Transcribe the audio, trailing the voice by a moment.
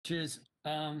is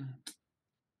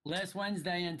last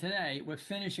Wednesday and today, we're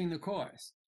finishing the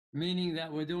course, meaning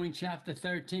that we're doing chapter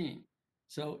 13.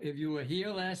 So if you were here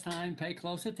last time, pay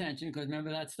close attention, because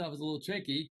remember that stuff is a little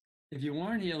tricky. If you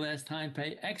weren't here last time,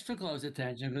 pay extra close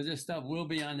attention, because this stuff will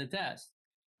be on the test.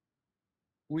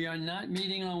 We are not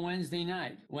meeting on Wednesday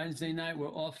night. Wednesday night, we're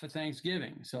off for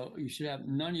Thanksgiving. So you should have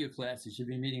none of your classes should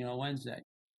be meeting on Wednesday.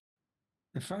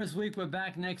 The first week, we're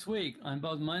back next week. On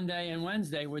both Monday and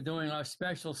Wednesday, we're doing our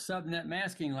special subnet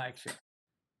masking lecture.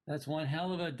 That's one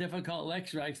hell of a difficult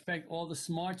lecture. I expect all the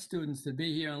smart students to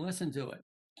be here and listen to it.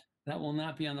 That will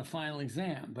not be on the final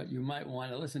exam, but you might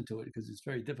want to listen to it because it's a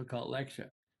very difficult lecture,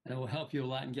 and it will help you a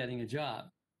lot in getting a job.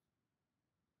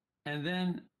 And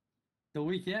then the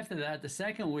week after that, the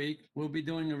second week, we'll be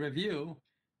doing a review.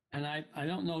 And I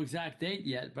don't know exact date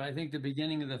yet, but I think the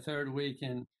beginning of the third week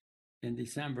in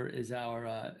December is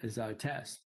our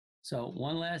test. So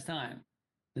one last time.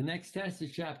 The next test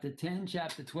is chapter 10,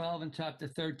 chapter 12, and chapter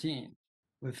 13.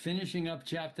 We're finishing up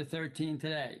chapter 13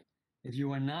 today. If you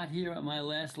were not here at my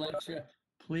last lecture,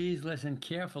 please listen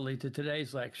carefully to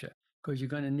today's lecture, because you're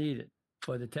going to need it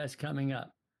for the test coming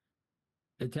up.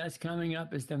 The test coming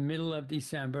up is the middle of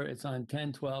December. It's on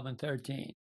 10, 12, and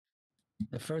 13.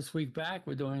 The first week back,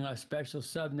 we're doing our special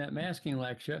subnet masking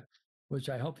lecture, which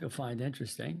I hope you'll find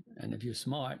interesting. And if you're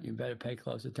smart, you better pay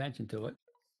close attention to it.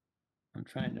 I'm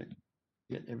trying to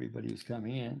get everybody who's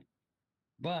coming in.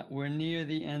 But we're near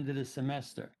the end of the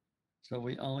semester. So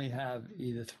we only have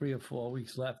either 3 or 4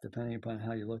 weeks left, depending upon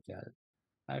how you look at it.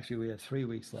 Actually, we have 3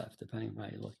 weeks left, depending on how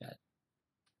you look at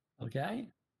it. Okay?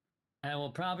 And we'll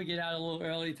probably get out a little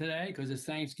early today because it's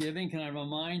Thanksgiving. Can I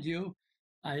remind you,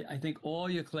 I think all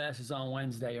your classes on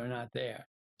Wednesday are not there.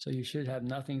 So you should have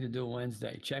nothing to do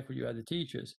Wednesday. Check with your other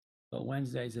teachers. But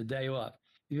Wednesday's a day off.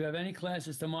 If you have any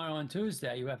classes tomorrow and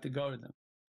Tuesday, you have to go to them.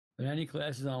 But any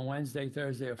classes on Wednesday,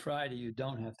 Thursday, or Friday, you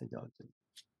don't have to go to.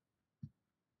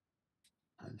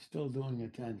 I'm still doing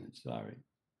attendance, sorry.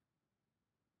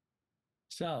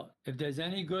 So if there's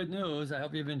any good news, I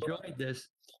hope you've enjoyed this.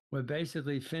 We're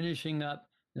basically finishing up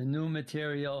the new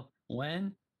material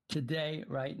when? Today,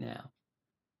 right now.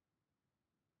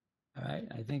 All right,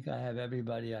 I think I have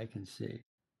everybody I can see.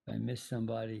 If I miss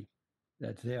somebody,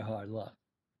 that's their hard luck,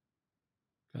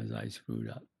 because I screwed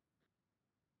up.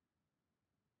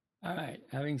 All right,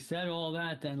 having said all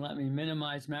that, then let me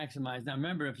minimize, maximize. Now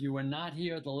remember, if you were not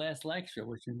here at the last lecture,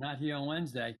 which you're not here on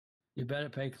Wednesday, you better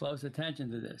pay close attention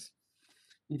to this.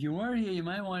 If you weren't here, you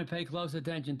might want to pay close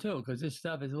attention too, because this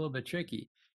stuff is a little bit tricky.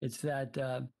 It's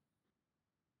that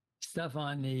stuff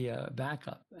on the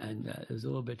backup, and it's a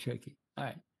little bit tricky. All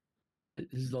right,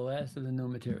 this is the last of the new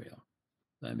material.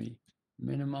 Let me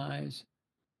minimize.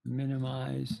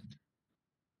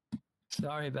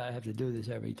 Sorry about I have to do this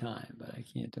every time, but I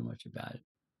can't do much about it.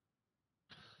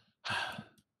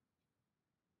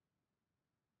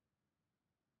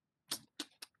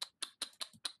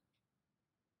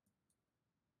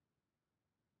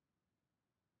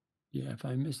 Yeah, if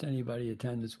I missed anybody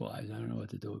attendance-wise, I don't know what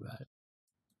to do about it.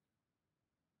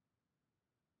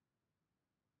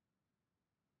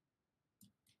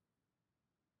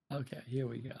 Okay, here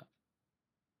we go.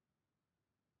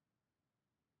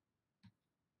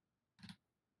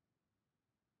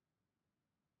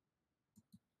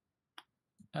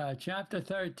 Chapter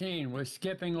 13, we're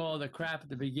skipping all the crap at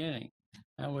the beginning,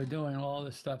 and we're doing all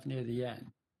the stuff near the end.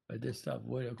 But this stuff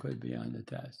would or could be on the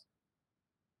test.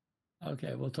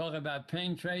 Okay, we'll talk about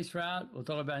ping traceroute, we'll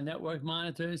talk about network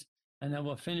monitors, and then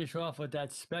we'll finish off with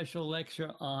that special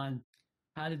lecture on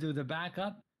how to do the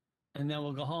backup, and then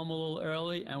we'll go home a little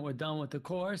early, and we're done with the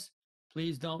course.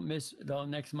 Please don't miss the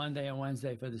next Monday and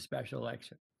Wednesday for the special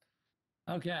lecture.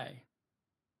 Okay.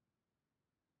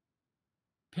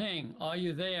 Ping, are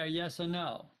you there, yes or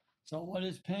no? So what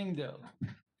does ping do?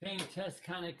 Ping test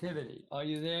connectivity. Are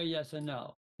you there, yes or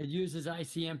no? It uses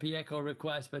ICMP echo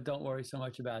request, but don't worry so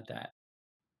much about that.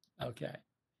 Okay.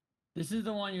 This is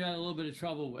the one you had a little bit of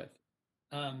trouble with.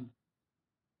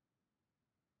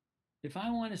 If I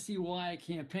want to see why I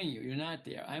can't ping you, you're not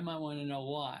there. I might want to know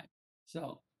why.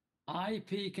 So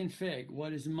IP config,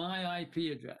 what is my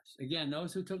IP address? Again,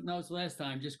 those who took notes last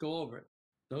time, just go over it.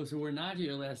 Those who were not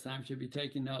here last time should be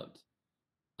taking notes.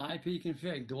 IP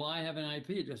config, do I have an IP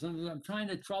address? I'm trying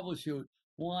to troubleshoot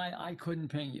why I couldn't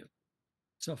ping you.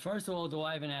 So first of all, do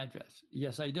I have an address?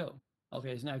 Yes, I do.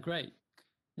 Okay, isn't that great?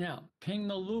 Now, ping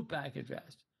the loopback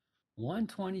address.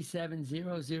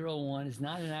 127.0.0.1 is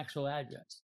not an actual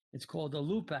address. It's called the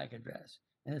loopback address.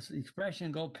 And it's the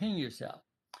expression, go ping yourself.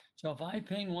 So if I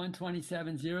ping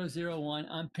 127.0.0.1,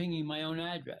 I'm pinging my own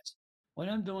address. What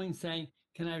I'm doing is saying,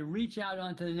 can I reach out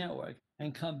onto the network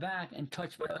and come back and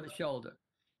touch my other shoulder?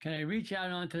 Can I reach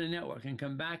out onto the network and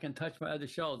come back and touch my other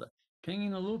shoulder?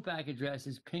 Pinging the loopback address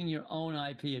is ping your own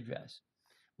IP address.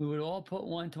 We would all put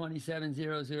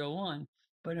 127.0.0.1,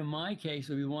 but in my case,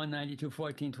 it would be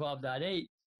 192.168.12.8.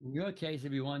 In your case,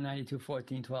 it'd be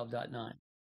 192.168.12.9.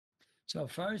 So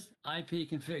first, IP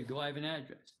config. Do I have an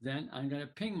address? Then I'm going to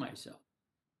ping myself.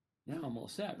 Now I'm all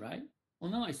set, right?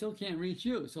 Well, no, I still can't reach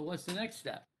you. So what's the next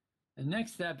step? The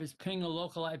next step is ping a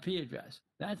local IP address.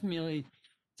 That's merely,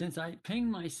 since I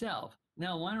pinged myself,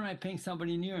 now why don't I ping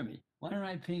somebody near me? Why don't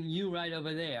I ping you right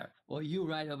over there or you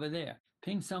right over there?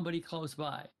 Ping somebody close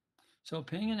by. So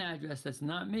ping an address that's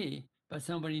not me, but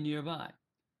somebody nearby.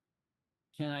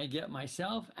 Can I get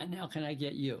myself? And now can I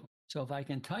get you? So if I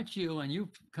can touch you and you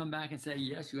come back and say,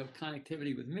 yes, you have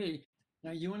connectivity with me,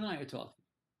 now you and I are talking.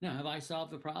 Now, have I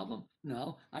solved the problem?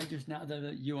 No. I just, now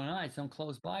that you and I, some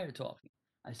close by, are talking.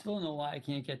 I still know why I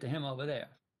can't get to him over there.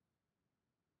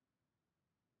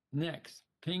 Next,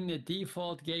 ping the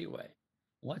default gateway.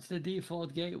 What's the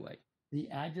default gateway? The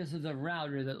address of the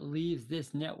router that leaves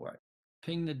this network.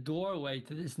 Ping the doorway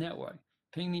to this network.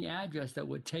 Ping the address that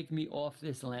would take me off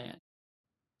this LAN.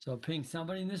 So ping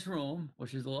somebody in this room,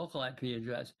 which is the local IP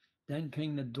address, then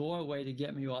ping the doorway to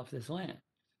get me off this LAN.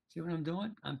 See what I'm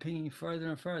doing? I'm pinging further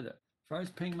and further.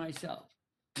 First ping myself,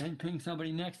 then ping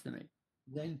somebody next to me,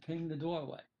 then ping the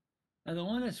doorway. Now the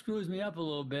one that screws me up a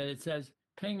little bit, it says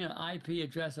ping an IP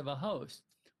address of a host.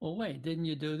 Well, wait, didn't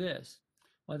you do this?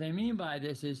 What they mean by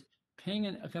this is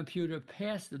pinging a computer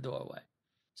past the doorway.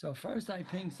 So first I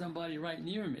ping somebody right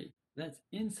near me that's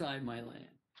inside my LAN.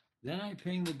 Then I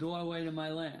ping the doorway to my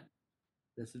LAN.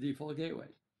 That's the default gateway.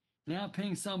 Now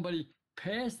ping somebody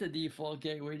past the default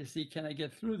gateway to see, can I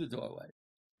get through the doorway?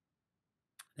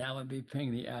 That would be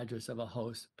ping the address of a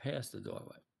host past the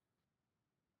doorway.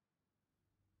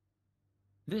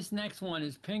 This next one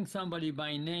is ping somebody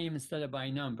by name instead of by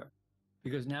number,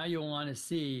 because now you'll want to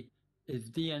see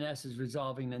if DNS is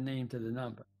resolving the name to the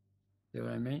number. See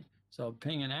what I mean? So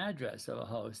ping an address of a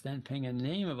host, then ping a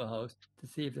name of a host to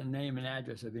see if the name and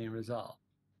address are being resolved.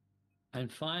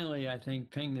 And finally, I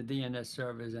think ping the DNS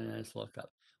servers and NS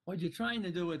lookup. What you're trying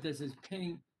to do with this is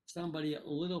ping somebody a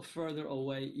little further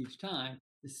away each time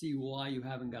to see why you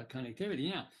haven't got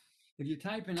connectivity. Now, if you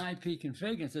type in IP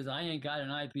config and says, I ain't got an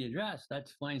IP address, that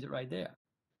explains it right there.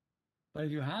 But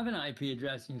if you have an IP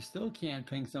address and you still can't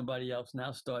ping somebody else,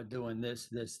 now start doing this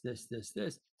to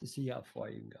see how far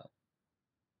you can go.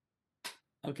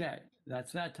 Okay,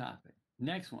 that's that topic.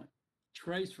 Next one,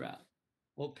 trace route.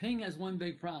 Well, ping has one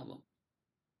big problem.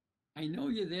 I know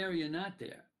you're there or you're not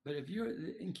there, but if you're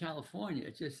in California,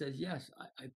 it just says, yes,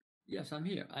 yes, I'm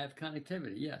here. I have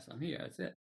connectivity. Yes, I'm here. That's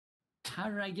it. How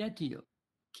did I get to you?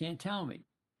 Can't tell me.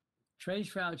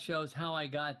 Trace route shows how I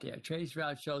got there. Trace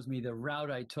route shows me the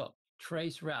route I took.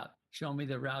 Trace route, show me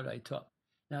the route I took.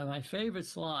 Now, my favorite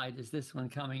slide is this one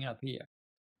coming up here.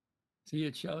 See,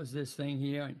 it shows this thing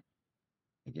here, and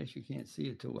I guess you can't see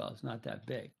it too well. It's not that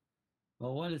big.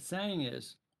 But what it's saying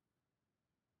is,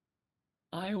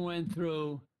 I went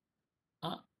through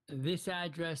this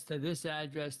address to this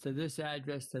address to this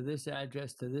address to this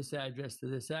address to this address to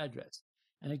this address.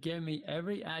 And it gave me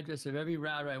every address of every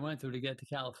router I went through to get to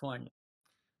California.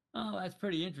 Oh, that's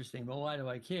pretty interesting, but why do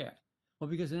I care? Well,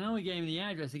 because it not only gave me the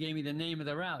address, it gave me the name of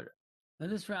the router. Now,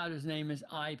 this router's name is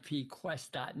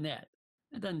ipquest.net.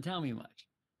 That doesn't tell me much.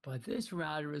 But this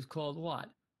router is called what?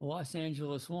 Los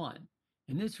Angeles 1.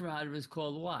 And this router is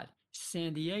called what?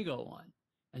 San Diego 1.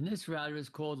 And this router is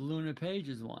called Lunar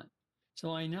Pages 1.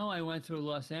 So I know I went through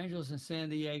Los Angeles and San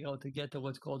Diego to get to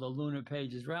what's called the Lunar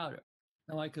Pages router.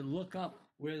 Now I could look up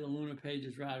where the Lunar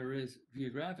Pages router is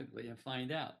geographically and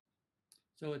find out.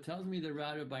 So it tells me the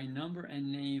router by number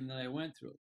and name that I went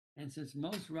through. And since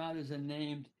most routers are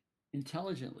named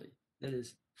intelligently, that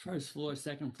is first floor,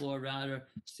 second floor router,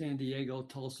 San Diego,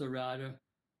 Tulsa router,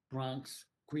 Bronx,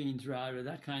 Queens router,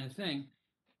 that kind of thing,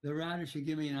 the router should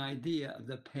give me an idea of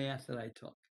the path that I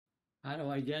took. How do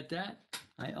I get that?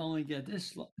 I only get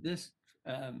this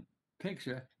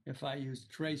picture if I use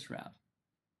trace route.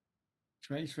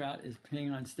 Trace route is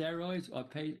ping on steroids, or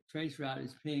trace route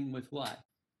is ping with what?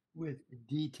 With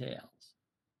details.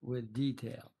 With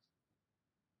details.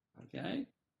 Okay?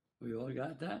 We all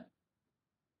got that?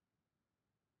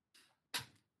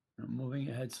 I'm moving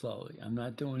ahead slowly. I'm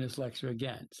not doing this lecture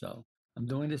again. So I'm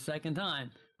doing it a second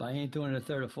time, but I ain't doing it a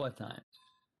third or fourth time.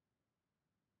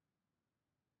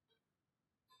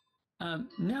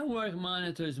 Network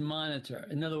monitors monitor.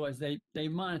 In other words, they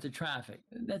monitor traffic.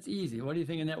 That's easy. What do you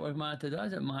think a network monitor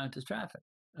does? It monitors traffic.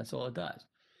 That's all it does.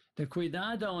 The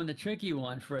cuidado and the tricky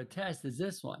one for a test is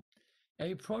this one.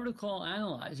 A protocol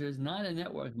analyzer is not a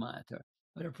network monitor.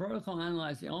 But a protocol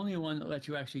analyzer is the only one that lets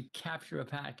you actually capture a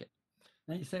packet.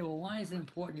 And you say, well, why is it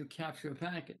important you capture a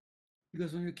packet?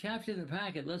 Because when you capture the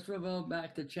packet, let's go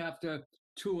back to chapter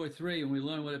 2 or 3 and we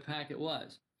learn what a packet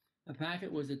was. A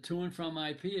packet was a to and from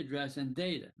IP address and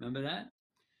data. Remember that?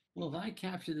 Well, if I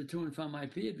capture the to and from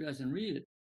IP address and read it,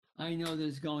 I know that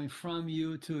it's going from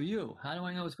you to you. How do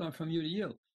I know it's going from you to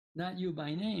you? Not you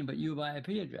by name, but you by IP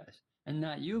address. And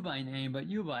not you by name, but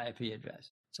you by IP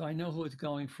address. So I know who it's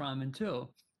going from and to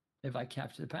if I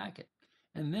capture the packet.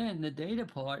 And then the data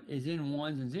part is in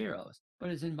ones and zeros, but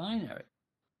it's in binary.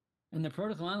 And the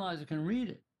protocol analyzer can read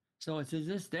it. So it says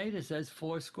this data says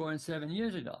 7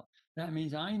 years ago. That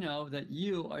means I know that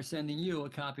you are sending you a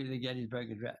copy of the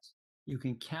Gettysburg Address. You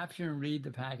can capture and read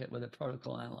the packet with a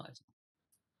protocol analyzer.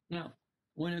 Now,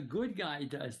 when a good guy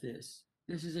does this,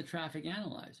 this is a traffic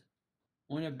analyzer.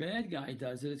 When a bad guy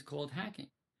does it, it's called hacking.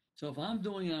 So if I'm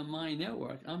doing it on my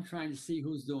network, I'm trying to see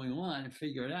who's doing what and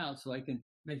figure it out so I can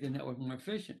make the network more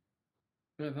efficient.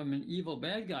 But if I'm an evil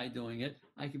bad guy doing it,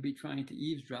 I could be trying to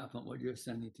eavesdrop on what you're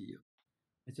sending to you.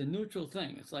 It's a neutral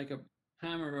thing. It's like a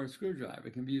hammer or a screwdriver.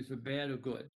 It can be used for bad or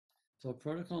good. So a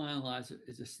protocol analyzer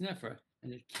is a sniffer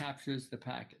and it captures the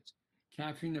packets.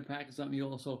 Capturing the packets let me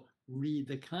also read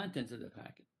the contents of the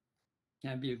packet.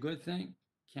 Can be a good thing,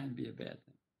 can be a bad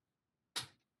thing.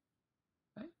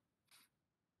 Right?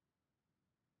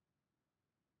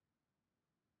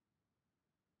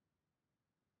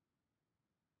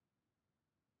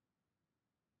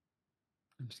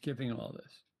 I'm skipping all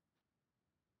this.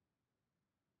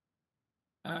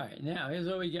 All right, now here's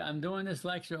what we get. I'm doing this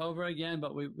lecture over again,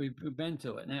 but we've been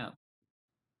to it now.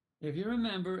 If you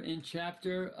remember in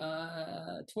chapter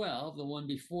 12, the one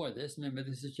before this, remember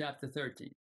this is chapter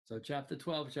 13. So chapter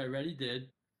 12, which I already did,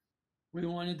 we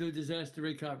want to do disaster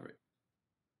recovery.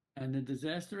 And the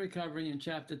disaster recovery in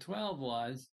chapter 12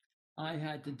 was I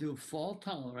had to do fault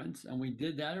tolerance, and we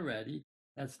did that already.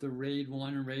 That's the RAID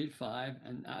 1 and RAID 5,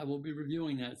 and I will be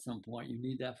reviewing that at some point. You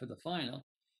need that for the final.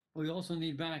 We also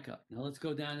need backup. Now let's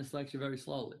go down this lecture very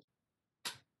slowly.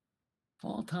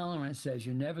 Fault tolerance says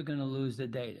you're never going to lose the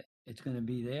data. It's going to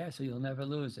be there, so you'll never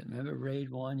lose it. Remember,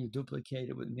 RAID 1, you duplicate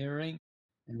it with mirroring.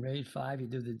 And RAID 5, you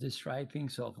do the disk striping.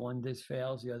 So if one disk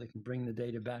fails, the other can bring the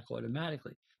data back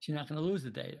automatically. So you're not going to lose the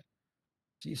data.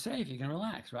 So you're safe, you can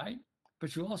relax, right?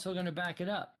 But you're also going to back it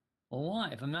up. Well,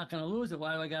 why? If I'm not going to lose it,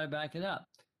 why do I got to back it up?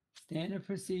 Standard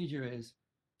procedure is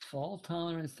fault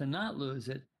tolerance to not lose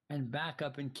it and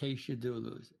backup in case you do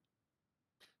lose it.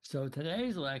 So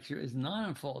today's lecture is not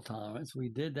on fault tolerance. We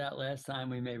did that last time.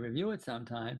 We may review it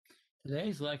sometime.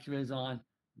 Today's lecture is on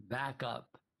backup.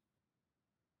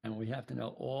 And we have to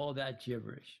know all that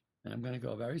gibberish. And I'm going to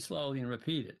go very slowly and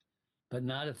repeat it, but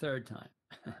not a third time.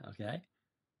 Okay?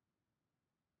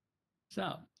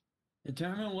 So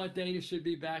determine what data should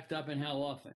be backed up and how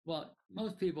often. Well,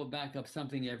 most people back up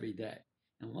something every day.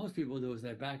 And what most people do is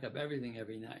they back up everything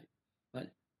every night.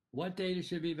 But what data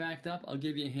should be backed up? I'll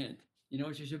give you a hint. You know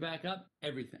what you should back up?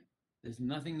 Everything. There's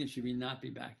nothing that should not be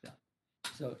backed up.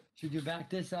 So should you back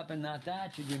this up and not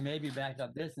that? Should you maybe back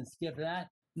up this and skip that?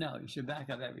 No, you should back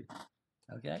up everything.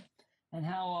 Okay? And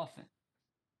how often?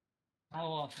 How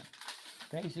often?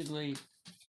 Basically,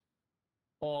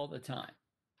 all the time.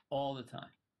 All the time.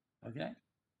 Okay?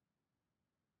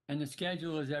 And the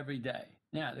schedule is every day.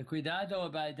 Now, the cuidado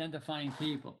about identifying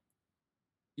people.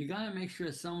 You got to make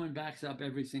sure someone backs up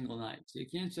every single night. So you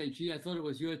can't say, gee, I thought it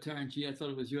was your turn. Gee, I thought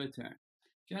it was your turn.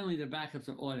 Generally, the backups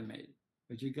are automated.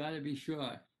 But you got to be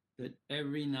sure that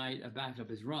every night a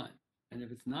backup is run. And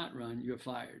if it's not run, you're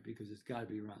fired because it's got to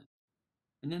be run.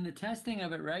 And then the testing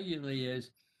of it regularly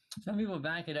is some people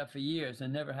back it up for years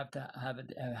and never have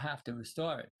to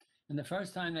restore it. And the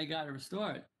first time they got to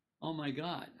restore it, oh my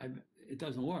God, it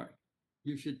doesn't work.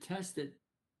 You should test it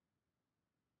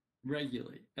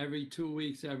regularly, every 2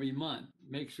 weeks, every month.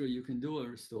 Make sure you can do a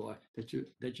restore, that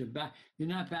you're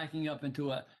not backing up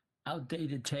into a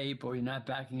outdated tape, or you're not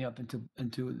backing up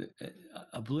into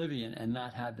oblivion and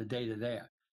not have the data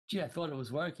there. Gee, I thought it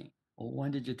was working. Well,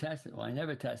 when did you test it? Well, I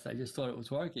never tested. I just thought it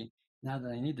was working. Now that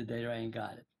I need the data, I ain't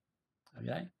got it.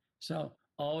 Okay? So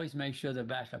always make sure the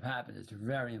backup happens. It's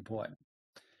very important.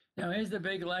 Now, here's the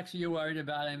big lecture you're worried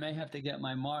about. I may have to get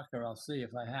my marker. I'll see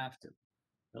if I have to.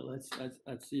 But let's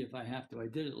see if I have to. I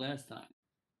did it last time.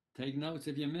 Take notes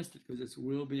if you missed it, because it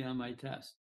will be on my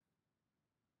test.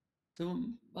 So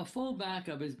a full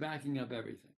backup is backing up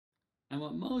everything. And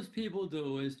what most people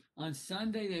do is on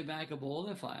Sunday, they back up all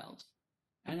their files.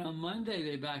 And on Monday,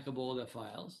 they back up all their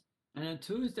files. And on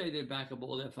Tuesday, they back up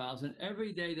all their files. And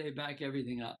every day, they back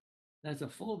everything up. That's a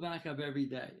full backup every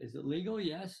day. Is it legal?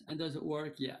 Yes. And does it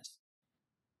work? Yes.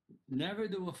 Never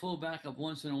do a full backup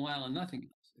once in a while and nothing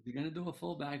else. If you're going to do a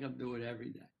full backup, do it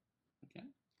every day. Okay?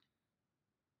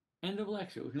 End of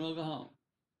lecture. We can all go home.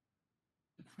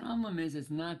 The problem is it's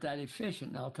not that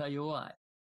efficient, and I'll tell you why.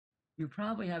 You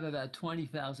probably have about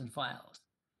 20,000 files.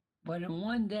 But in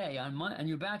one day, and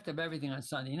you backed up everything on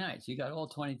Sunday night, so you got all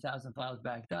 20,000 files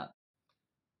backed up.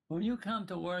 When you come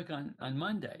to work on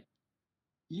Monday,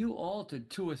 you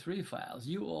altered 2 or 3 files.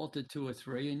 You altered 2 or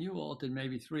 3, and you altered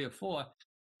maybe 3 or 4,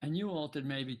 and you altered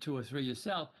maybe 2 or 3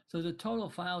 yourself. So the total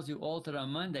files you altered on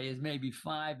Monday is maybe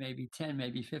 5, maybe 10,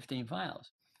 maybe 15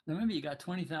 files. Now remember, you got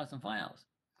 20,000 files,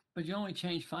 but you only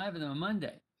changed 5 of them on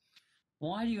Monday.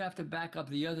 Why do you have to back up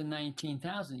the other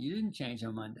 19,000 you didn't change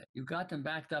on Monday? You got them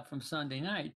backed up from Sunday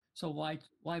night, so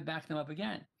why back them up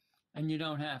again? And you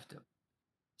don't have to.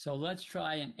 So let's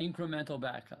try an incremental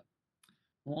backup.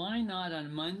 Why not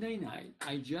on Monday night,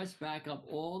 I just back up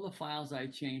all the files I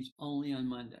changed only on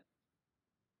Monday?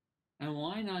 And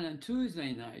why not on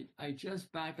Tuesday night, I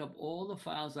just back up all the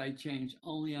files I changed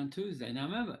only on Tuesday? Now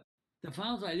remember, the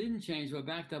files I didn't change were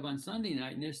backed up on Sunday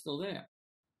night and they're still there.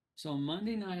 So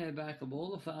Monday night, I back up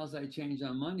all the files I changed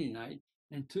on Monday night,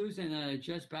 and Tuesday night, I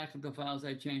just back up the files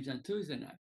I changed on Tuesday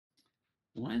night.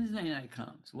 Wednesday night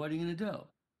comes. What are you going to do?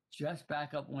 Just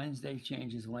back up Wednesday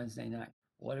changes Wednesday night.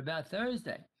 What about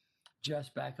Thursday?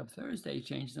 Just back up Thursday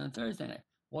changes on Thursday night.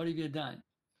 What have you done?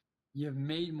 You've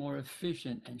made more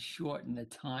efficient and shortened the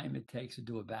time it takes to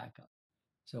do a backup.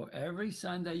 So every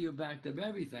Sunday, you backed up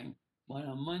everything. But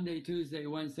on Monday, Tuesday,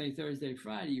 Wednesday, Thursday,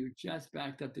 Friday, you just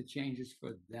backed up the changes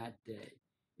for that day.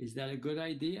 Is that a good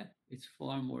idea? It's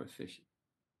far more efficient.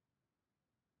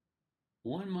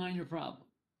 One minor problem,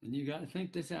 and you got to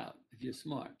think this out if you're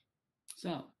smart.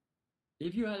 So,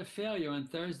 if you had a failure on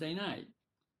Thursday night,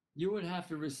 you would have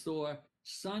to restore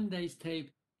Sunday's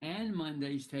tape and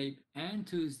Monday's tape and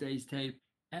Tuesday's tape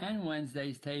and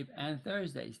Wednesday's tape and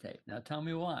Thursday's tape. Now tell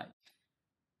me why.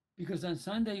 Because on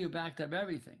Sunday, you backed up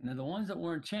everything. Now, the ones that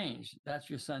weren't changed,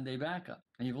 that's your Sunday backup.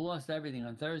 And you've lost everything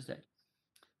on Thursday.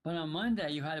 But on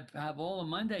Monday, you had to have all the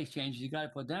Monday's changes. You got to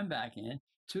put them back in.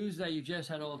 Tuesday, you just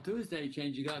had all Tuesday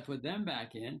changes. You got to put them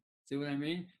back in. See what I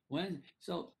mean?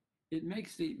 So it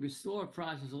makes the restore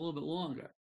process a little bit longer,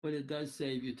 but it does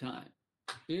save you time.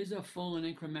 Is a full and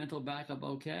incremental backup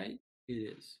okay? It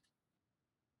is.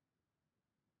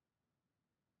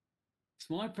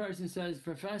 Smart person says,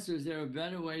 Professor, is there a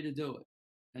better way to do it?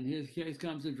 And here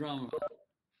comes the drum roll.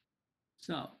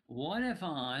 So what if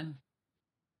on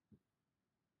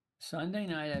Sunday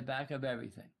night I back up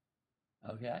everything?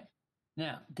 Okay.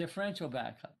 Now, differential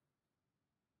backup.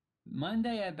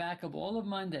 Monday I back up all of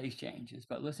Monday's changes,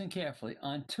 but listen carefully.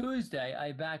 On Tuesday,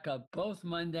 I back up both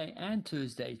Monday and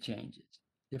Tuesday changes,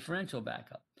 differential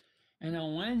backup. And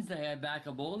on Wednesday, I back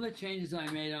up all the changes I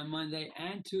made on Monday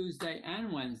and Tuesday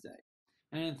and Wednesday.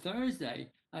 And on Thursday,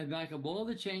 I back up all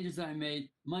the changes I made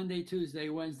Monday, Tuesday,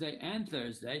 Wednesday, and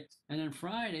Thursday. And on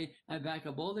Friday, I back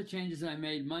up all the changes I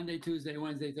made Monday, Tuesday,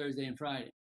 Wednesday, Thursday, and Friday.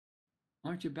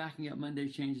 Aren't you backing up Monday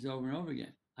changes over and over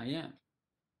again? I am.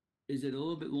 Is it a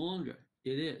little bit longer?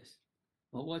 It is.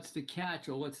 But what's the catch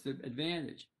or what's the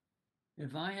advantage?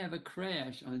 If I have a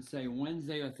crash on, say,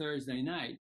 Wednesday or Thursday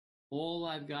night, all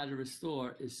I've got to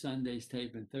restore is Sunday's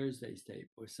tape and Thursday's tape,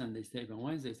 or Sunday's tape and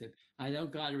Wednesday's tape. I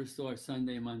don't got to restore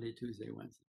Sunday, Monday, Tuesday,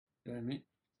 Wednesday. You know what I mean?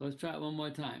 So let's try it one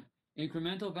more time.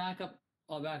 Incremental backup,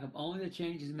 I'll back up only the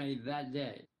changes made that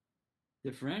day.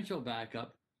 Differential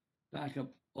backup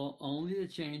only the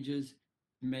changes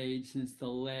made since the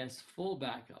last full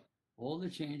backup. All the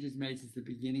changes made since the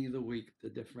beginning of the week, the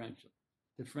differential.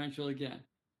 Differential again.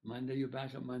 Monday, you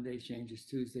back up Monday's changes.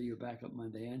 Tuesday, you back up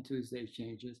Monday and Tuesday's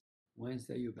changes.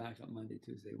 Wednesday, you back up Monday,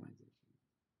 Tuesday, Wednesday.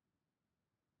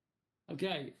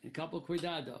 Okay, a couple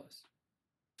cuidados.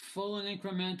 Full and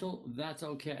incremental, that's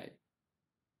okay.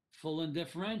 Full and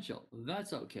differential,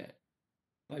 that's okay.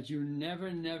 But you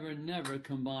never, never, never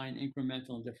combine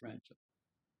incremental and differential.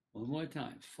 One more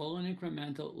time. Full and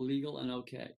incremental, legal and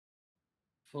okay.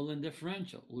 Full and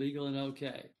differential, legal and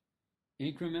okay.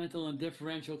 Incremental and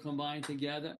differential combined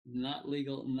together, not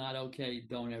legal, not okay.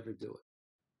 Don't ever do it.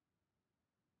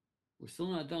 We're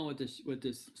still not done with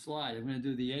this slide. I'm going to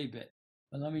do the A bit,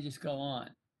 but let me just go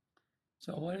on.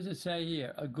 So what does it say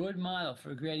here? A good model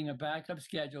for creating a backup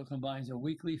schedule combines a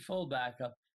weekly full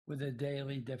backup with a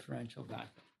daily differential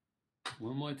backup.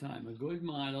 One more time. A good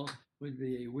model would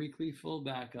be a weekly full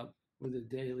backup with a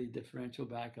daily differential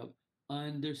backup,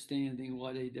 understanding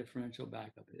what a differential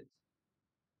backup is.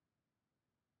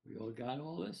 We all got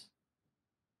all this?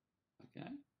 Okay.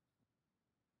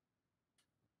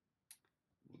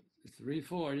 It's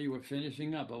 3:40. We're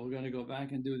finishing up, but we're going to go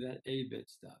back and do that A-bit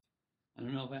stuff. I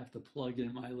don't know if I have to plug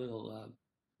in my little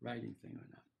writing thing or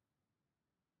not.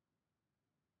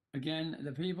 Again,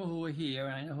 the people who were here,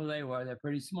 I know who they were, they're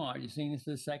pretty smart. You're seeing this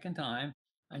the second time.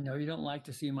 I know you don't like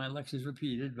to see my lectures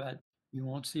repeated, but you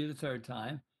won't see it a third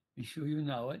time. Be sure you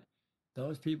know it.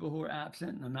 Those people who are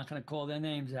absent, and I'm not going to call their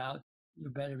names out, you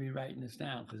better be writing this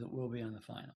down because it will be on the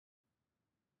final.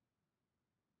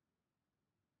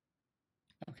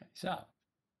 Okay, so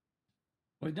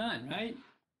we're done, right?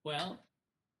 Well,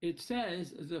 it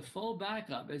says the full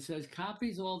backup. It says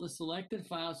copies all the selected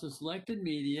files to selected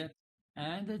media,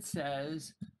 and it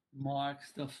says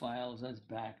marks the files as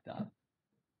backed up.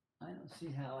 I don't see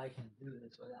how I can do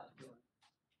this without doing it.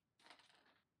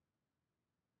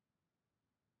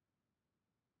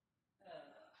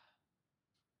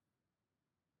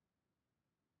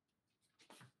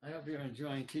 I hope you're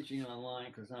enjoying teaching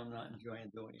online because I'm not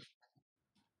enjoying doing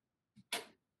it.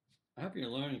 I hope you're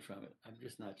learning from it. I'm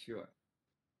just not sure.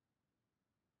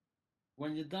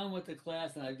 When you're done with the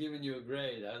class and I've given you a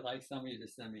grade, I'd like some of you to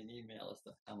send me an email as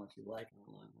to how much you like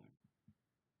online learning.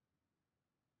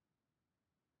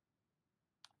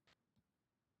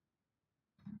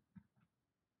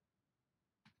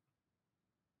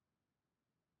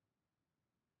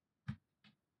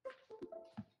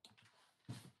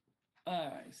 All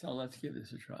right, so let's give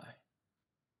this a try.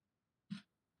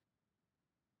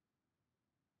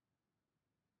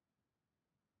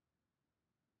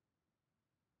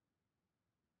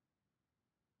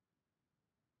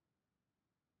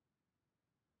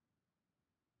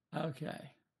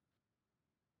 Okay.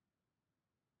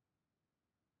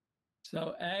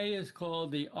 So A is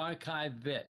called the archive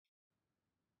bit.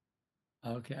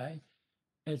 Okay.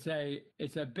 It's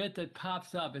a bit that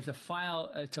pops up. It's a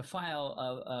file. It's a file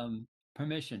of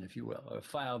permission, if you will, or a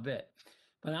file bit.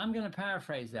 But I'm going to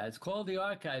paraphrase that. It's called the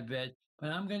archive bit,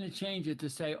 but I'm going to change it to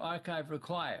say archive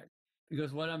required,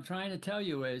 because what I'm trying to tell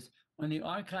you is when the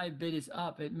archive bit is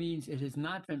up, it means it has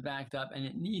not been backed up and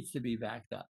it needs to be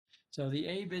backed up. So the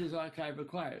A bit is archive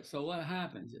required. So what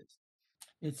happens is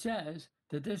it says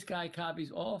that this guy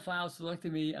copies all files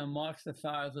selected me and marks the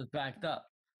files as backed up.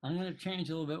 I'm going to change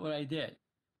a little bit what I did.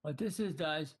 What this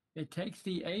does, it takes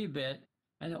the A bit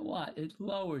and it what? It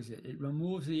lowers it. It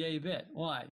removes the A bit.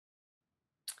 Why?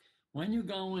 When you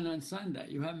go in on Sunday,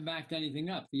 you haven't backed anything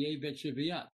up. The A bit should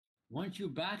be up. Once you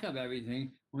back up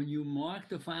everything, when you mark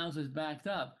the files as backed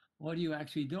up, what are you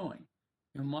actually doing?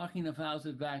 You're marking the files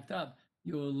as backed up.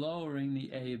 You're lowering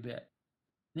the A bit.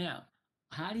 Now,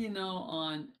 how do you know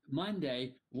on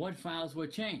Monday what files were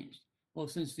changed? Well,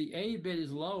 since the A bit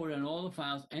is lowered on all the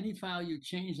files, any file you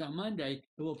changed on Monday,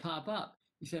 it will pop up.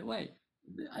 You say, wait,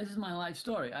 this is my life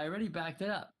story. I already backed it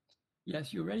up.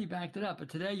 Yes, you already backed it up, but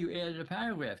today you added a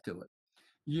paragraph to it.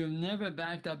 You've never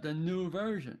backed up the new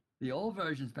version. The old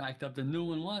version's backed up, the new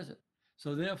one wasn't.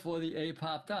 So therefore the A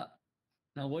popped up.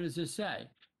 Now, what does this say?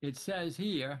 It says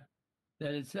here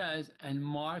that it says and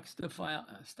marks the file.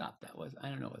 Stop that. I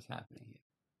don't know what's happening here.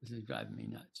 This is driving me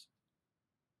nuts.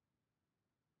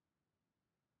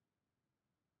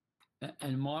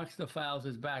 And marks the files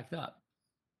as backed up.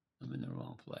 I'm in the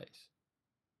wrong place.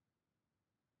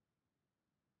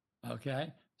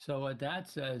 Okay. So what that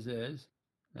says is,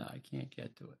 no, I can't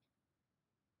get to it.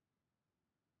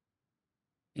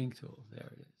 Ink tool,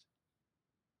 there it is.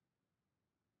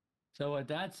 So what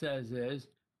that says is,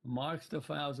 marks the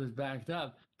files as backed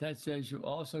up. That says you're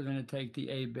also going to take the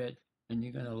A bit and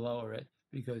you're going to lower it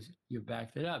because you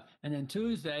backed it up. And then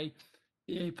Tuesday,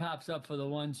 the A pops up for the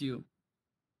ones you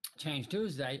change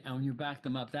Tuesday, and when you back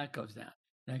them up, that goes down.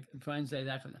 Wednesday,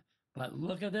 that goes down. But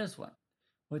look at this one.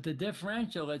 With the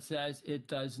differential, it says it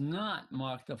does not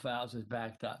mark the files as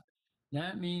backed up.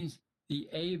 That means the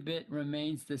A bit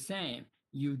remains the same.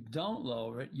 You don't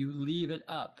lower it, you leave it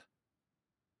up.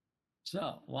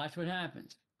 So watch what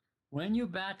happens. When you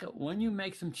back up, when you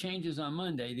make some changes on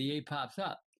Monday, the A pops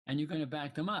up and you're going to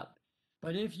back them up.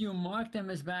 But if you mark them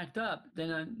as backed up, then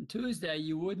on Tuesday,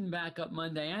 you wouldn't back up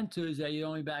Monday and Tuesday, you'd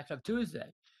only back up Tuesday.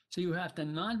 So you have to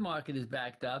not mark it as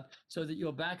backed up so that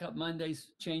you'll back up Monday's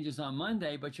changes on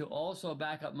Monday, but you'll also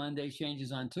back up Monday's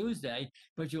changes on Tuesday,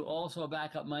 but you'll also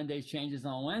back up Monday's changes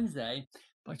on Wednesday,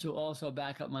 but you'll also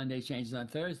back up Monday's changes on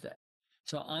Thursday.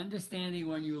 So understanding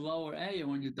when you lower A and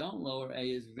when you don't lower A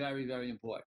is very, very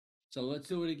important. So let's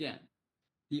do it again.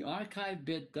 The archive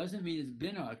bit doesn't mean it's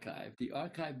been archived. The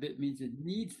archive bit means it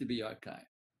needs to be archived.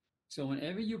 So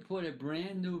whenever you put a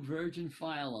brand new virgin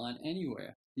file on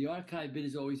anywhere, the archive bit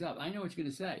is always up. I know what you're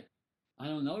going to say. I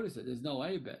don't notice it. There's no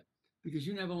A bit because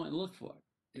you never went and looked for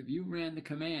it. If you ran the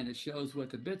command that shows what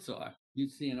the bits are,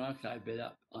 you'd see an archive bit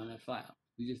up on that file.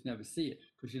 You just never see it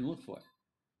because you didn't look for it.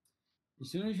 As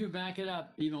soon as you back it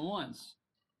up even once,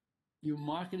 you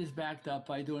mark it as backed up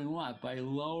by doing what? By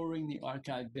lowering the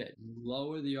archive bit.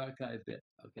 Lower the archive bit,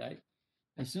 okay?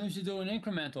 As soon as you do an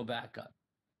incremental backup,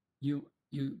 you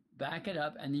back it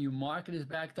up and then you mark it as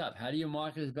backed up. How do you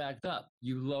mark it as backed up?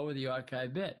 You lower the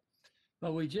archive bit.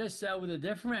 But we just said with a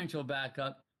differential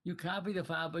backup, you copy the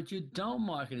file, but you don't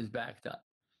mark it as backed up.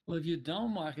 Well, if you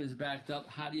don't mark it as backed up,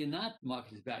 how do you not mark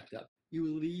it as backed up?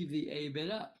 You leave the A bit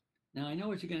up. Now, I know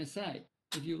what you're going to say.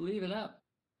 If you leave it up,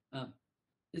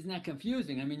 isn't that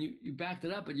confusing? I mean, you backed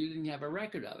it up, but you didn't have a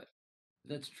record of it.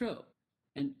 That's true.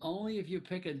 And only if you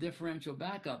pick a differential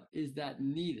backup is that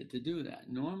needed to do that.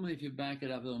 Normally, if you back it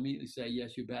up, it'll immediately say,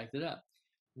 yes, you backed it up.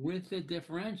 With the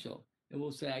differential, it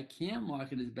will say, I can't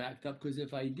mark it as backed up because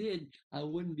if I did, I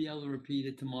wouldn't be able to repeat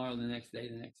it tomorrow, the next day,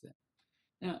 the next day.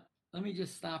 Now, let me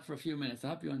just stop for a few minutes. I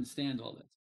hope you understand all this.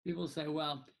 People say,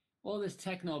 well, all this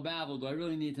techno babble, do I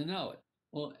really need to know it?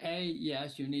 Well, A,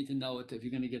 yes, you need to know it if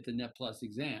you're going to get the Net Plus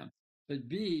exam. But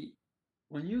B,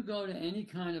 when you go to any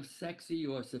kind of sexy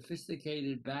or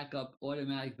sophisticated backup,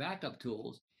 automatic backup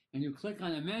tools, and you click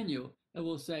on a menu, it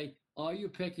will say, are you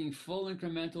picking full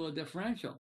incremental or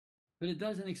differential? But it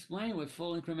doesn't explain what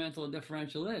full incremental or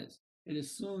differential is. It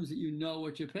assumes that you know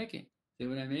what you're picking. See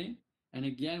what I mean? And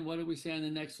again, what do we say on the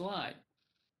next slide?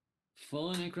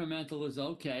 Full and incremental is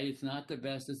okay. It's not the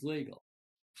best. It's legal.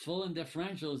 Full and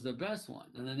differential is the best one.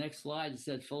 And the next slide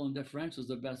said full and differential is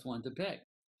the best one to pick.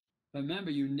 But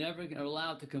remember, you never are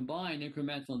allowed to combine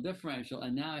incremental and differential.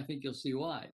 And now I think you'll see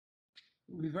why.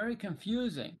 It would be very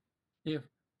confusing if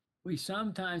we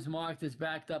sometimes marked as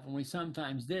backed up and we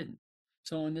sometimes didn't.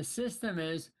 So when the system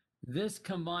is this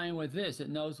combined with this, it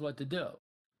knows what to do.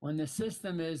 When the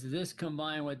system is this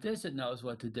combined with this, it knows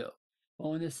what to do. But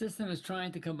when the system is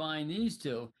trying to combine these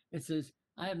two, it says,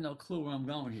 I have no clue where I'm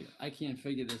going here. I can't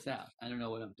figure this out. I don't know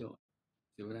what I'm doing.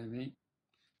 See what I mean?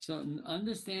 So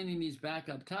understanding these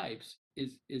backup types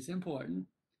is important.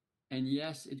 And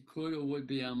yes, it could or would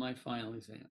be on my final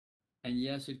exam. And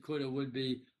yes, it could or would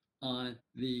be on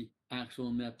the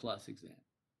actual Net Plus exam.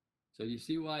 So you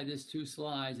see why this 2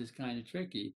 slides is kind of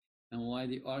tricky and why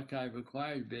the archive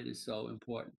required bit is so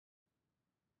important.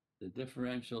 The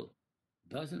differential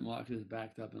doesn't mark it as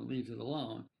backed up and leaves it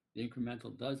alone. The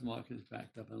incremental does mark it as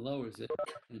backed up and lowers it,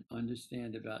 and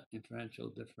understand about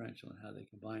differential, and how they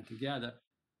combine together.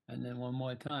 And then one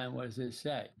more time, what does it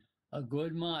say? A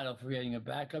good model for getting a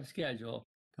backup schedule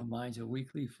combines a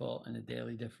weekly full and a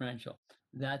daily differential.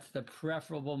 That's the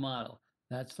preferable model.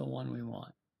 That's the one we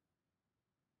want.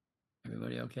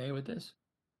 Everybody okay with this?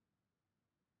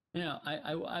 You know,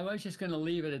 I was just going to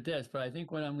leave it at this, but I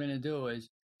think what I'm going to do is,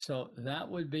 so that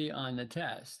would be on the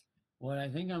test. What I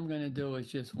think I'm going to do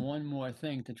is just one more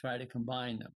thing to try to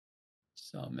combine them.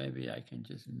 So maybe I can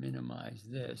just minimize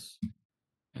this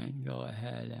and go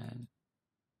ahead and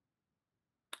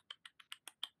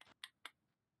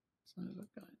son of a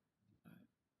gun.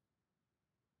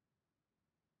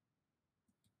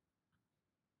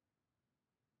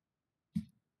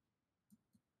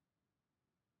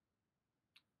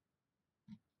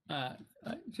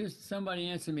 Just somebody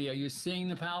answer me. Are you seeing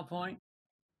the PowerPoint?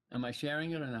 Am I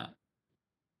sharing it or not?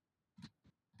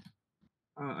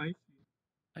 I see.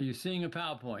 Are you seeing a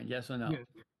PowerPoint? Yes or no? Yes.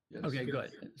 Yes. Okay,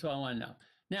 good. So I want to know.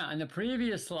 Now, in the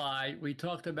previous slide, we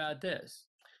talked about this.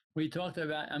 We talked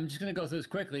about, I'm just going to go through this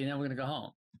quickly and then we're going to go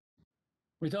home.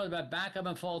 We talked about backup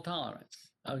and fault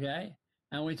tolerance, okay?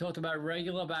 And we talked about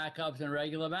regular backups and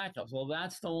regular backups. Well,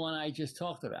 that's the one I just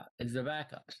talked about, is the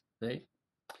backups, see?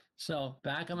 So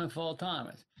backup and fault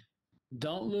tolerance.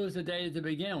 Don't lose the data to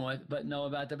begin with, but know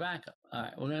about the backup. All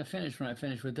right, we're going to finish when I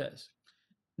finish with this.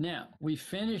 Now, we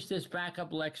finished this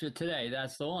backup lecture today.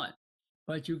 That's the one.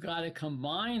 But you got to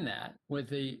combine that with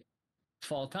the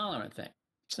fault tolerant thing.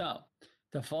 So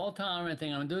the fault tolerant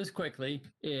thing, I'm going to do this quickly,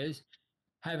 is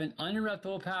have an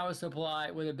uninterruptible power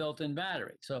supply with a built-in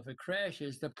battery. So if it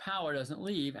crashes, the power doesn't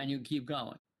leave and you keep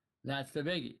going. That's the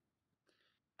biggie.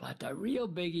 But the real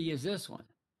biggie is this one.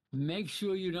 Make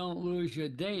sure you don't lose your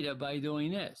data by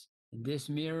doing this. This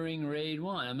mirroring RAID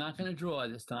 1. I'm not going to draw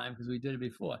this time because we did it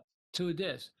before. 2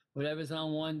 disks. Whatever's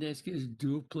on one disk is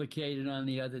duplicated on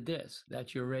the other disk.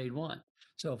 That's your RAID 1.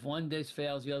 So if one disk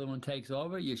fails, the other one takes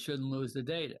over, you shouldn't lose the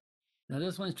data. Now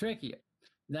this one's trickier.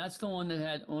 That's the one that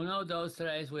had uno, dos,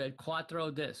 tres. We had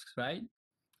cuatro disks, right?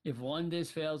 If one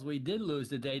disk fails, we did lose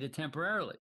the data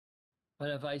temporarily. But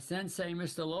if I send, say,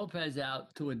 Mr. Lopez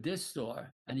out to a disk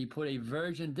store and he put a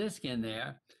virgin disk in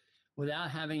there without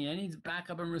having any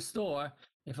backup and restore,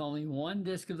 if only one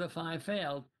disk of the 5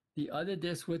 failed, the other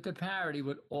disk with the parity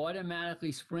would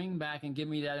automatically spring back and give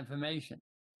me that information.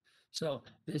 So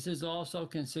this is also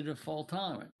considered fault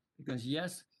tolerant because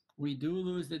yes, we do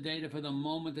lose the data for the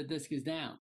moment the disk is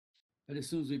down. But as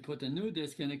soon as we put the new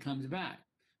disk in, it comes back.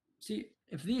 See,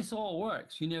 if this all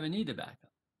works, you never need the backup.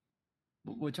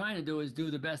 What we're trying to do is do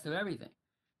the best of everything.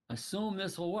 Assume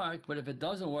this will work, but if it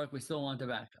doesn't work, we still want the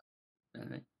backup.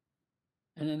 Right?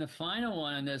 And then the final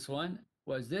one on this one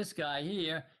was this guy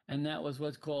here, and that was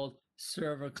what's called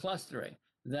server clustering.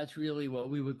 That's really what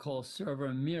we would call server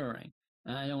mirroring.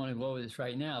 And I don't want to go over this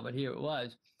right now, but here it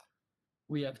was.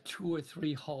 We have 2 or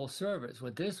 3 whole servers.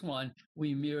 With this one,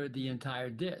 we mirrored the entire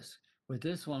disk. With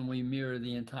this one, we mirror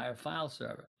the entire file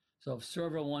server. So if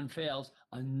server 1 fails,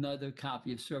 another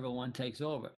copy of server 1 takes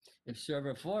over. If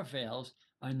server 4 fails,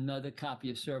 another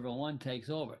copy of server 1 takes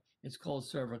over. It's called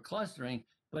server clustering,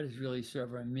 but it's really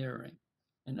server mirroring.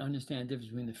 And understand the difference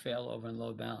between the failover and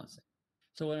load balancing.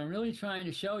 So what I'm really trying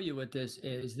to show you with this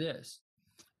is this.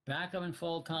 Backup and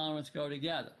fault tolerance go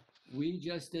together. We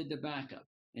just did the backup.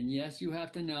 And yes, you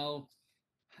have to know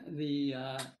the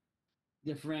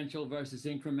differential versus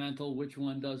incremental, which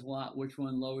one does what, which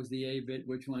one lowers the A bit,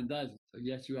 which one doesn't. So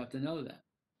yes, you have to know that.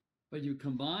 But you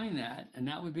combine that, and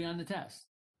that would be on the test.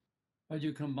 But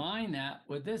you combine that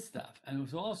with this stuff, and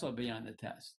it will also be on the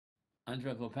test.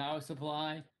 Untraceable power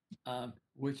supply,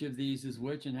 which of these is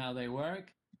which and how they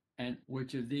work, and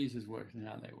which of these is which and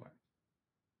how they work.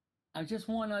 Just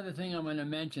one other thing I'm going to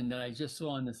mention that I just saw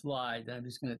on the slide that I'm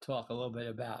just going to talk a little bit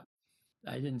about.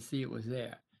 I didn't see it was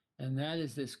there. And that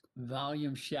is this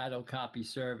volume shadow copy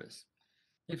service.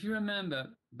 If you remember,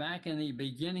 back in the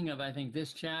beginning of, I think,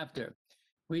 this chapter,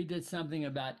 we did something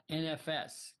about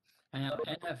NFS. And how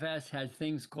NFS had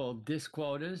things called disk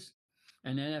quotas,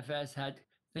 and NFS had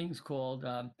things called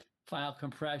file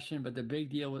compression. But the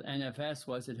big deal with NFS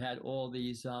was it had all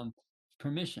these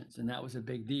permissions, and that was a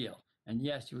big deal. And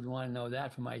yes, you would want to know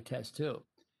that for my test too.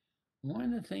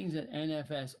 One of the things that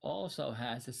NFS also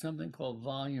has is something called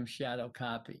volume shadow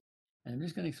copy. And I'm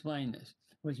just going to explain this,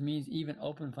 which means even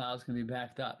open files can be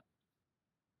backed up.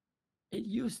 It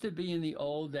used to be in the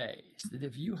old days that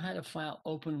if you had a file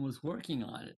open and was working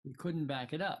on it, you couldn't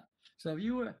back it up. So if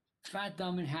you were fat,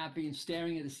 dumb, and happy and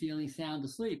staring at the ceiling sound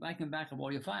asleep, I can back up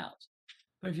all your files.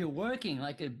 But if you're working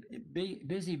like a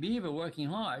busy beaver working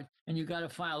hard and you got a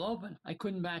file open, I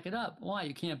couldn't back it up. Why?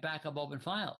 You can't back up open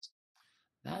files.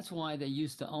 That's why they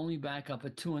used to only back up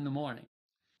at 2 in the morning.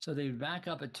 So they would back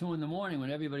up at 2 in the morning when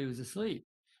everybody was asleep.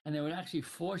 And they would actually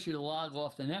force you to log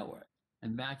off the network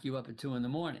and back you up at 2 in the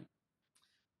morning.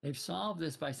 They've solved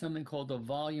this by something called the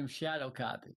volume shadow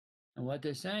copy. And what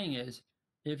they're saying is,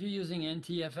 if you're using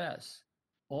NTFS,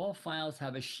 all files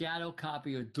have a shadow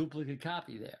copy or duplicate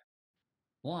copy there.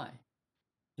 Why?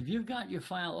 If you've got your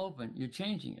file open, you're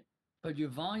changing it, but your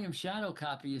volume shadow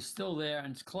copy is still there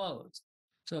and it's closed.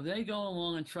 So if they go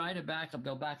along and try to back up,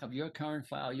 they'll back up your current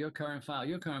file, your current file,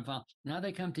 your current file. Now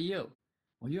they come to you.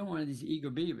 Well, you're one of these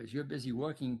eager beavers. You're busy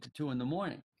working to 2 in the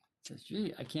morning. It says,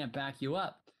 gee, I can't back you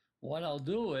up. What I'll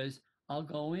do is I'll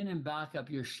go in and back up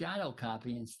your shadow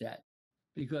copy instead,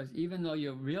 because even though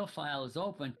your real file is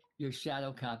open, your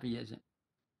shadow copy isn't.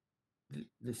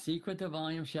 The secret to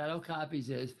volume shadow copies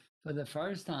is, for the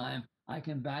first time, I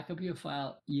can back up your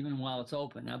file even while it's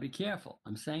open. Now be careful.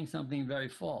 I'm saying something very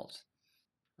false.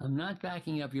 I'm not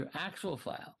backing up your actual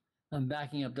file. I'm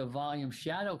backing up the volume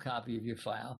shadow copy of your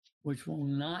file, which will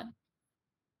not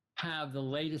have the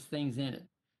latest things in it.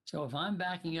 So if I'm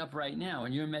backing up right now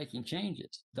and you're making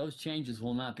changes, those changes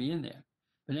will not be in there.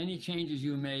 But any changes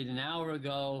you made an hour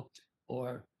ago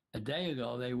or a day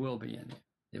ago, they will be in there.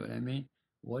 See what I mean?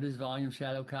 What does volume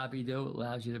shadow copy do? It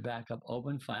allows you to back up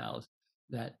open files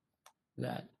it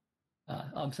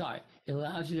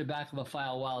allows you to back up a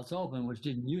file while it's open, which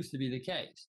didn't used to be the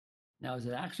case. Now, is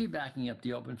it actually backing up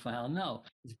the open file? No,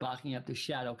 it's backing up the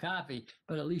shadow copy,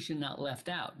 but at least you're not left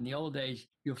out. In the old days,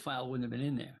 your file wouldn't have been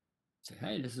in there. Say,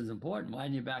 hey, this is important. Why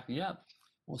didn't you back me up?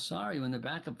 Well, sorry, when the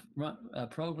backup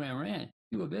program ran,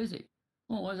 you were busy.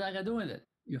 Well, what was I going to do with it?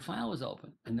 Your file was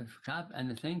open, and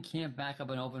the thing can't back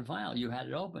up an open file. You had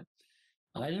it open.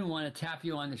 I didn't want to tap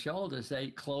you on the shoulder,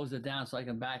 say, close it down so I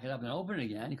can back it up and open it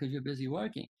again because you're busy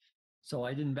working. So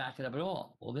I didn't back it up at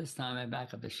all. Well, this time I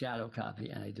back up the shadow copy,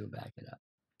 and I do back it up.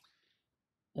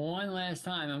 One last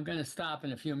time, I'm going to stop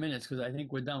in a few minutes because I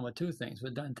think we're done with 2 things.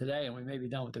 We're done today, and we may be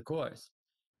done with the course.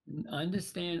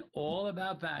 Understand all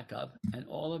about backup and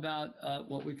all about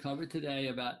what we covered today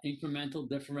about incremental,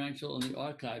 differential, and the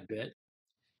archive bit,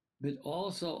 but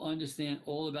also understand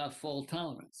all about fault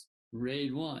tolerance,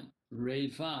 RAID 1,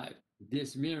 RAID 5,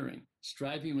 disk mirroring,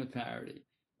 striping with parity.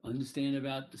 Understand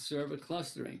about the server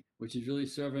clustering, which is really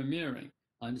server mirroring.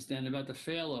 Understand about the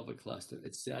failover cluster,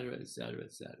 et cetera, et cetera,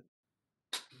 et cetera.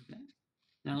 Okay.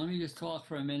 Now, let me just talk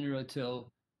for a minute or two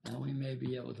and we may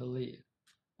be able to leave.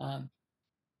 The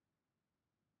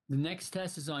next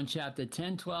test is on chapter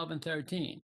 10, 12, and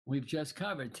 13. We've just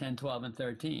covered 10, 12, and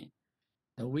 13.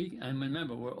 The week, and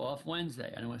remember, we're off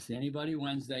Wednesday. I don't want to see anybody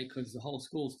Wednesday because the whole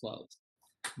school's closed.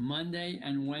 Monday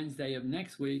and Wednesday of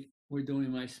next week, we're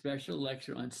doing my special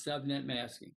lecture on subnet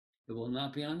masking. It will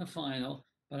not be on the final,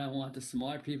 but I want the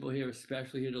smart people here,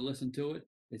 especially here, to listen to it.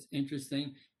 It's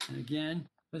interesting. And again,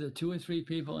 for the 2 or 3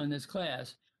 people in this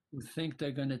class who think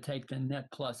they're going to take the Net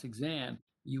Plus exam,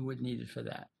 you would need it for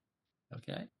that.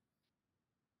 Okay?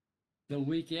 The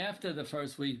week after the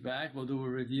first week back, we'll do a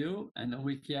review. And the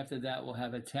week after that, we'll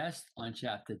have a test on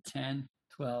chapter 10,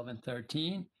 12, and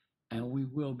 13. And we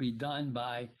will be done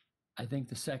by, I think,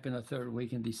 the second or third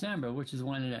week in December, which is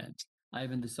when it ends. I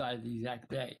haven't decided the exact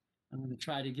day. I'm going to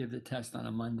try to give the test on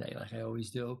a Monday, like I always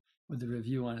do, with the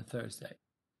review on a Thursday.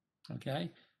 Okay?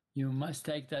 You must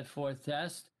take that 4th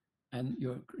test, and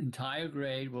your entire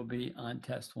grade will be on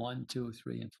test 1, 2,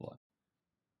 3, and 4.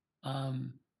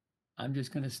 I'm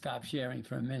just going to stop sharing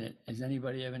for a minute. Does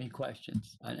anybody have any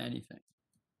questions on anything?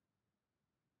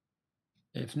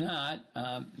 If not,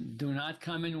 do not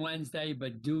come in Wednesday,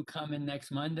 but do come in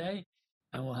next Monday,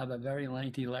 and we'll have a very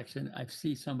lengthy lecture. I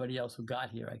see somebody else who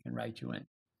got here. I can write you in.